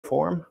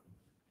Forum,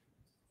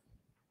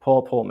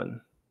 Paul Polman.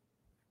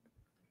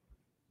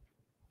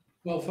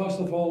 Well, first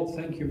of all,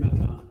 thank you,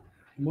 Meta.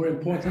 More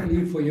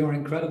importantly, for your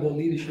incredible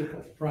leadership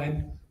of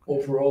Prime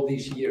over all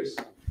these years.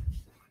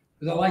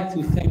 But I'd like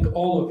to thank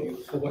all of you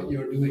for what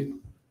you're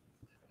doing.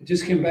 I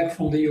just came back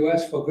from the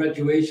US for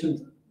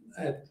graduation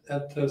at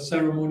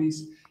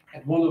ceremonies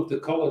at one of the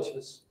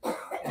colleges.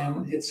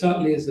 And it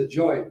certainly is a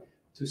joy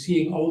to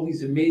seeing all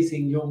these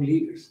amazing young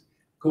leaders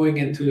going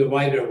into the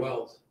wider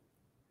world.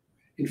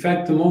 In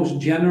fact, the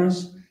most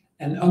generous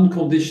and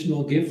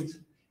unconditional gift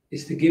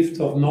is the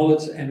gift of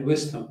knowledge and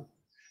wisdom.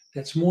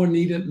 That's more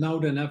needed now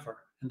than ever.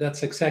 And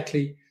that's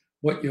exactly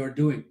what you're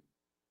doing.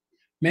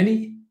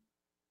 Many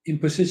in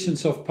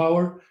positions of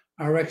power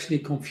are actually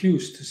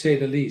confused, to say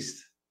the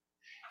least.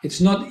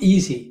 It's not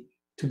easy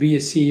to be a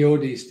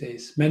CEO these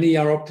days. Many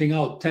are opting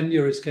out.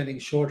 Tenure is getting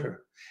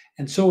shorter.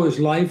 And so is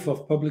life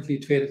of publicly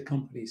traded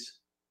companies.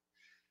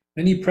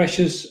 Many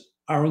pressures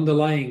are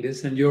underlying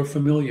this, and you're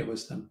familiar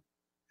with them.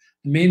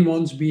 The main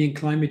ones being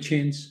climate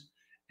change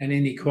and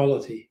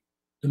inequality,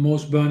 the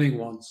most burning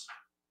ones.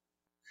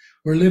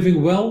 We're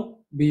living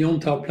well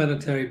beyond our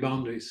planetary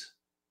boundaries.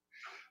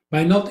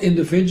 By not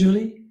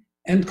individually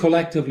and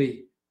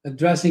collectively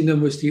addressing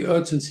them with the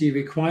urgency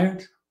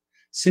required,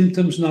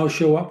 symptoms now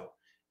show up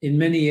in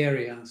many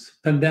areas: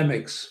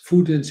 pandemics,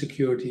 food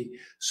insecurity,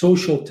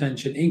 social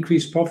tension,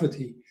 increased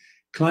poverty,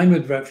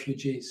 climate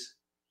refugees,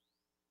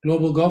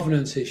 global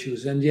governance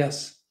issues, and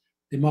yes,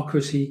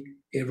 democracy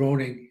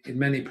eroding in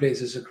many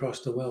places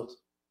across the world.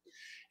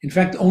 In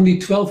fact, only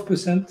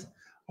 12%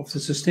 of the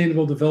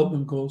Sustainable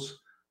Development Goals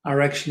are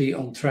actually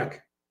on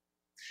track.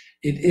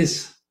 It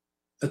is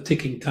a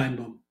ticking time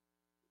bomb.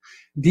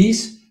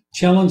 These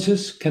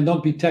challenges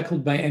cannot be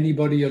tackled by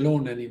anybody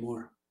alone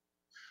anymore,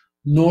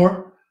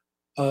 nor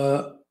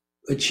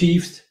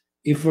achieved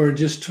if we're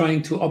just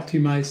trying to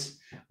optimize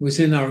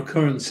within our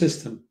current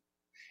system.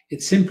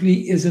 It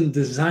simply isn't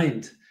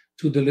designed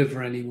to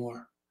deliver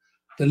anymore.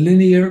 The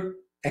linear,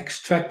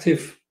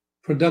 extractive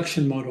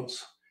production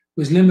models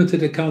with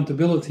limited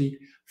accountability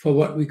for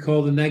what we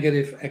call the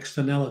negative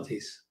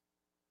externalities.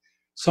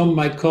 Some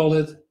might call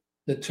it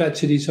the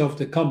tragedies of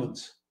the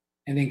commons,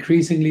 and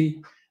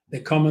increasingly the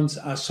commons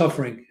are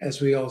suffering,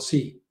 as we all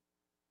see.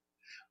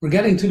 We're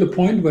getting to the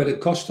point where the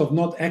cost of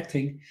not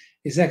acting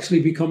is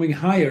actually becoming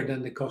higher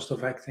than the cost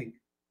of acting.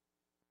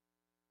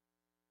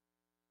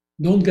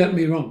 Don't get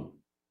me wrong,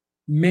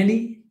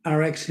 many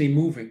are actually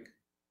moving,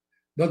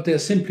 but they're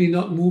simply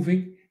not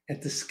moving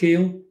at the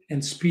scale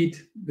and speed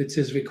which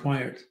is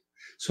required.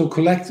 So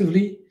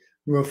collectively,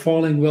 we're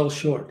falling well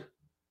short.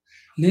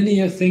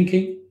 Linear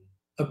thinking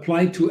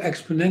applied to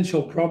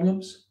exponential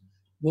problems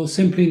will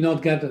simply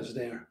not get us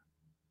there,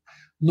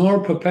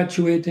 nor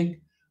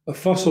perpetuating a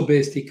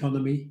fossil-based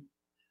economy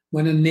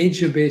when a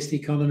nature-based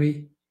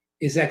economy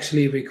is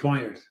actually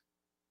required.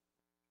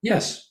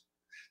 Yes,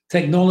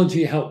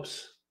 technology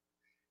helps.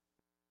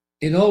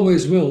 It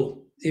always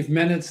will if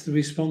managed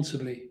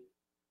responsibly.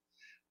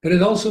 But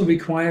it also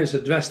requires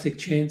a drastic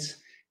change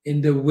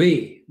in the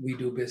way we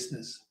do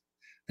business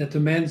that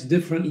demands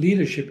different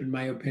leadership, in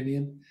my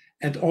opinion,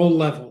 at all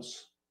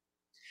levels.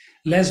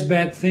 Less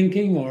bad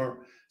thinking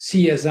or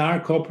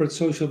CSR, corporate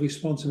social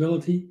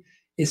responsibility,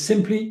 is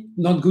simply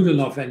not good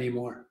enough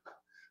anymore,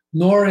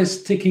 nor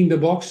is ticking the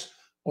box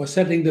or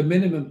setting the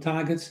minimum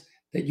targets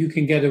that you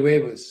can get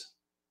away with.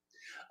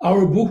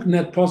 Our book,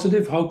 Net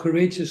Positive, How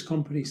Courageous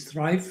Companies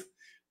Thrive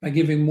by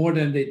Giving More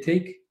Than They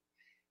Take,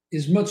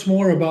 is much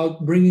more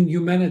about bringing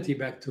humanity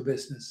back to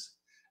business,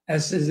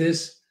 as it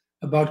is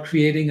about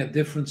creating a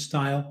different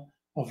style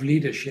of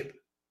leadership.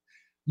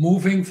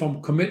 Moving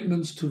from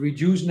commitments to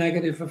reduce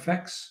negative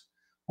effects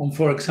on,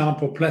 for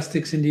example,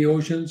 plastics in the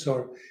oceans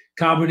or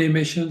carbon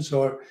emissions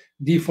or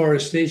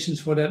deforestation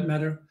for that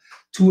matter,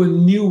 to a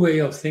new way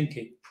of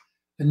thinking.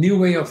 A new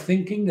way of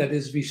thinking that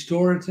is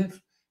restorative,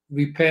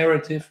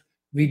 reparative,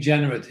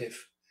 regenerative.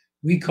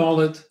 We call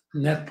it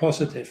net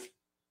positive.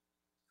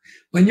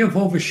 When you've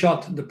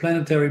overshot the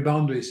planetary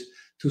boundaries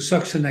to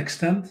such an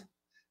extent,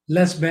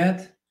 less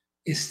bad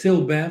is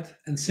still bad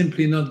and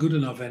simply not good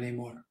enough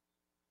anymore.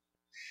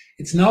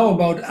 It's now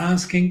about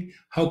asking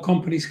how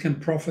companies can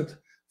profit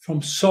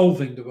from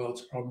solving the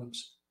world's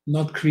problems,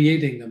 not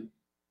creating them.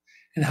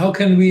 And how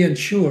can we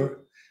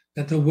ensure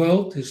that the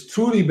world is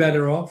truly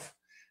better off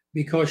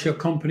because your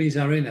companies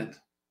are in it?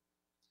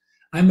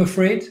 I'm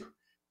afraid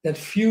that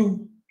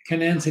few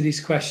can answer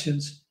these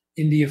questions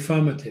in the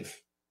affirmative.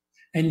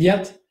 And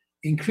yet,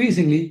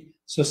 increasingly,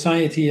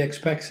 society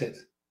expects it.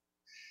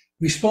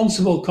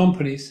 Responsible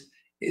companies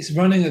is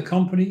running a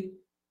company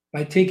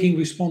by taking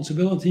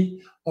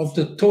responsibility of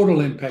the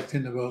total impact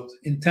in the world,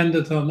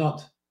 intended or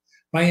not,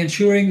 by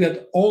ensuring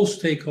that all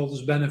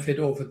stakeholders benefit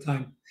over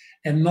time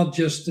and not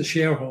just the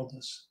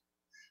shareholders,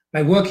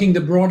 by working the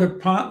broader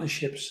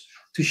partnerships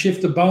to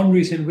shift the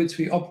boundaries in which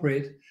we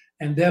operate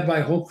and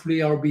thereby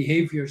hopefully our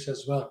behaviors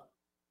as well.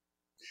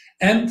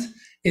 And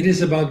it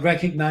is about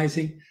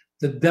recognizing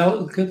the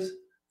delicate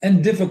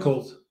and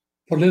difficult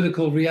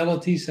political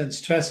realities and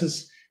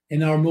stresses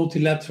in our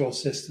multilateral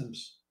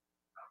systems.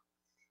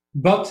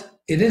 But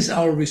it is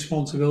our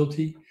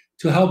responsibility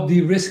to help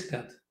de-risk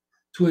that,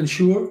 to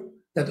ensure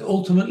that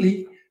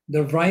ultimately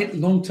the right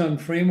long-term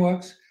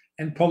frameworks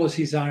and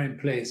policies are in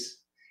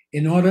place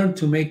in order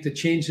to make the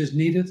changes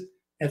needed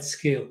at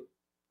scale.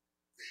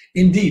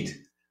 Indeed,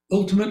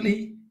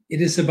 ultimately,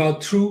 it is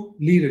about true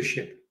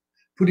leadership,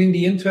 putting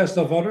the interest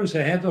of others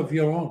ahead of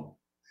your own,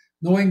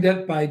 knowing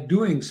that by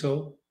doing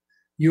so,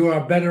 you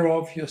are better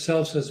off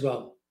yourselves as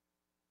well.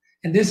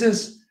 And this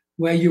is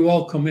where you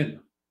all come in.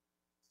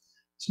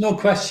 It's no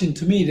question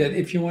to me that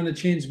if you want to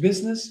change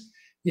business,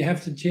 you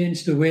have to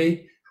change the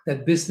way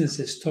that business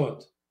is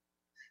taught.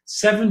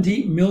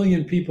 70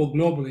 million people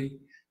globally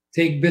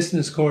take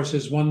business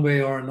courses one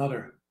way or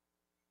another.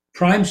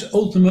 Prime's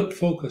ultimate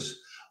focus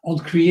on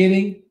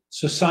creating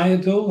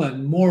societal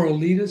and moral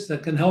leaders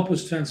that can help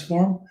us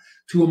transform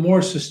to a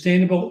more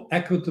sustainable,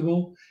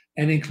 equitable,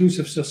 and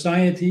inclusive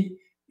society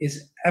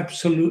is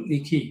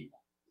absolutely key.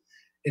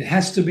 It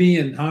has to be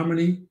in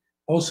harmony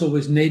also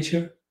with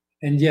nature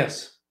and,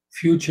 yes,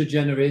 future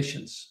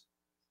generations.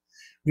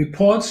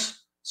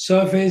 Reports,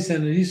 surveys,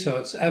 and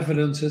research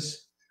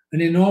evidences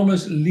an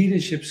enormous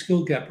leadership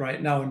skill gap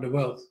right now in the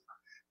world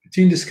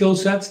between the skill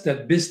sets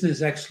that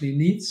business actually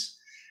needs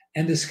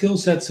and the skill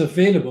sets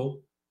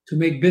available to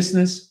make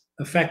business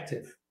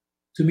effective,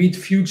 to meet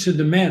future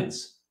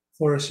demands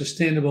for a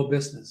sustainable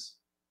business.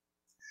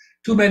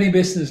 Too many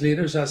business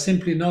leaders are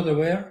simply not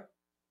aware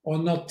or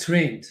not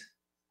trained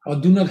or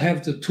do not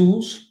have the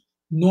tools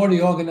nor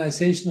the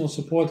organizational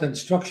support and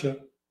structure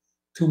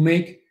to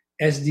make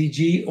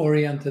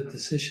SDG-oriented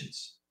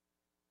decisions.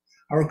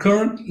 Our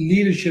current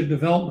leadership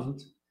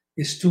development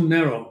is too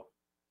narrow.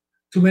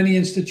 Too many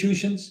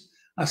institutions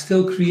are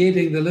still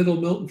creating the little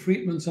Milton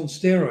Friedmans on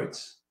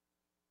steroids.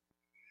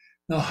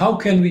 Now, how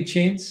can we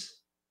change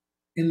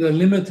in the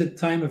limited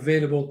time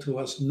available to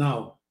us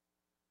now?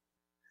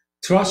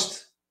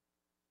 Trust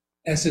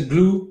as a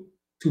glue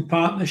to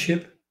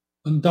partnership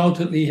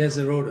undoubtedly has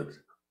eroded.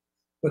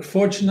 But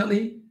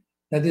fortunately,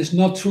 that is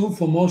not true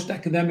for most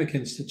academic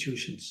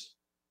institutions.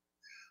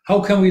 How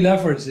can we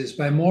leverage this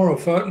by more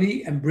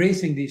overtly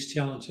embracing these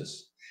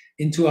challenges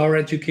into our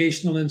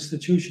educational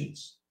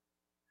institutions?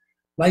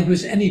 Like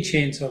with any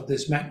change of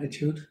this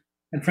magnitude,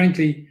 and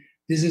frankly,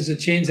 this is a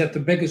change at the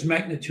biggest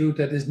magnitude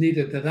that is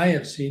needed that I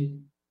have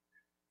seen,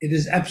 it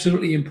is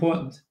absolutely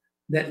important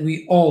that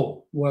we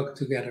all work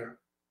together.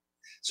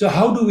 So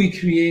how do we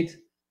create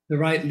the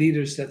right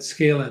leaders at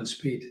scale and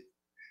speed?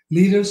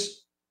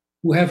 Leaders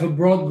who have a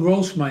broad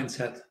growth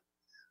mindset,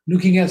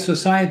 looking at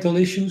societal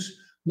issues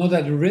not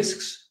as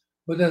risks,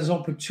 but as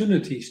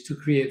opportunities to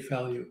create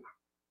value,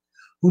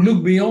 who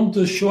look beyond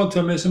the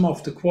short-termism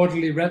of the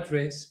quarterly rat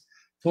race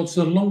towards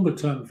the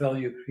longer-term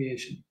value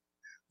creation,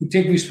 who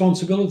take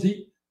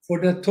responsibility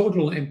for their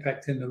total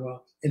impact in the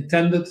world,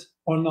 intended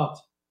or not,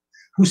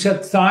 who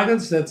set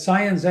targets that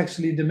science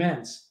actually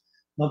demands,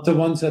 not the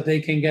ones that they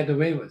can get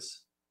away with,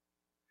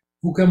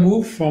 who can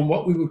move from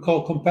what we would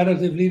call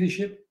competitive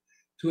leadership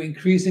to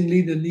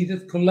increasingly the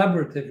needed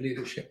collaborative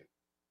leadership.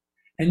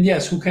 And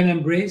yes, who can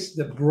embrace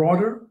the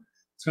broader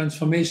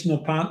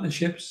transformational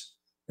partnerships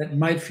that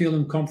might feel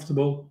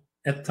uncomfortable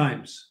at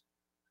times.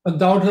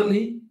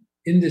 Undoubtedly,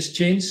 in this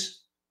change,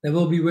 there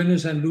will be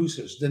winners and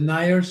losers,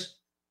 deniers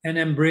and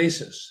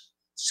embracers,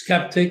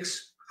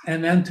 skeptics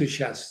and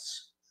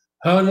enthusiasts,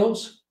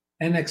 hurdles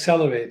and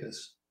accelerators.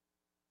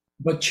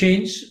 But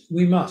change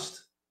we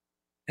must.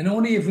 And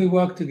only if we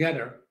work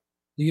together,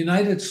 the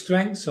united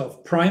strengths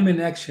of Prime in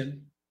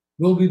action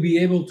will we be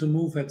able to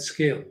move at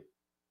scale.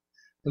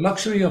 The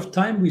luxury of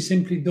time we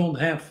simply don't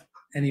have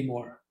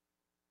anymore.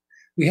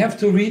 We have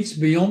to reach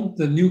beyond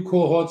the new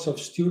cohorts of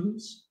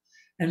students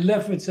and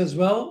leverage as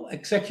well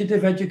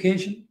executive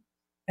education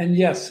and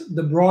yes,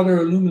 the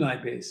broader alumni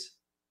base,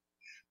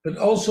 but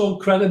also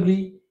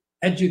credibly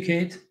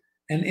educate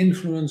and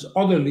influence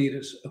other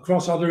leaders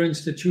across other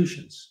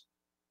institutions.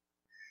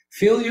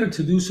 Failure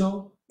to do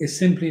so is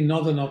simply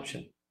not an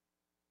option.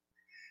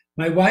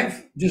 My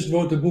wife just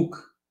wrote a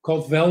book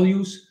called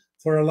Values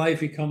for a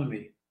Life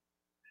Economy,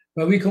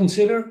 where we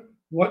consider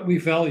what we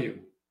value.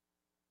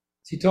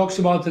 She talks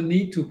about the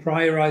need to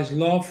prioritize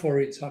love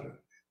for each other,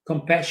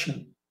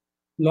 compassion,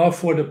 love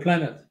for the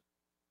planet,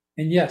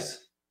 and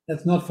yes,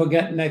 let's not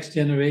forget next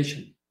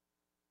generation.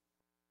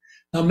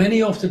 Now,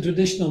 many of the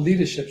traditional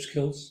leadership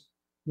skills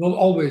will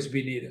always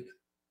be needed,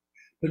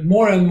 but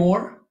more and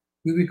more,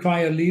 we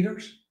require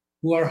leaders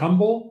who are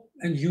humble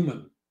and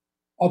human,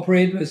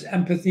 operate with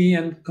empathy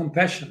and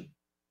compassion,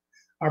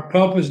 are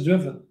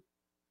purpose-driven,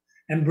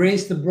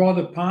 embrace the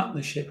broader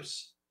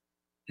partnerships,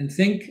 and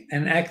think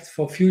and act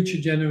for future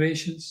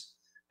generations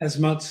as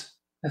much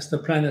as the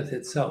planet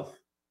itself.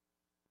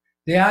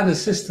 They are the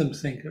system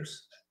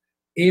thinkers,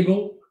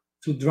 able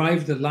to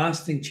drive the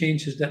lasting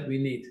changes that we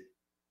need.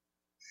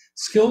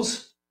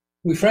 Skills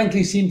we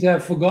frankly seem to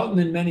have forgotten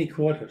in many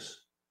quarters.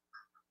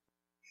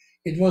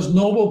 It was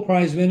Nobel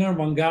Prize winner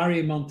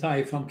Wangari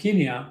Maathai from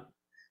Kenya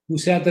who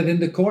said that in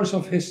the course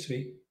of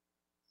history,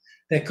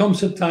 there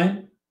comes a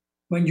time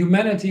when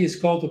humanity is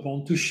called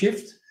upon to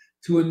shift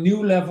to a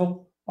new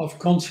level of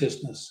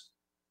consciousness,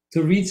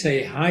 to reach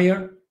a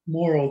higher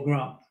moral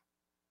ground.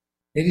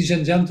 Ladies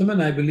and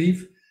gentlemen, I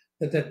believe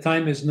that that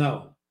time is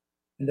now,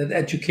 and that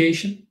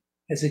education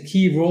has a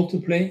key role to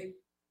play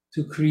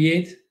to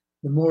create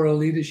the moral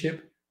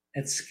leadership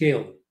at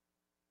scale.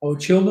 Our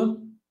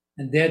children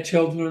and their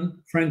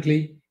children,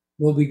 frankly,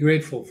 will be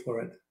grateful for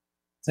it.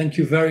 Thank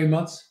you very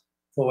much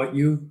for what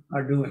you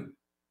are doing.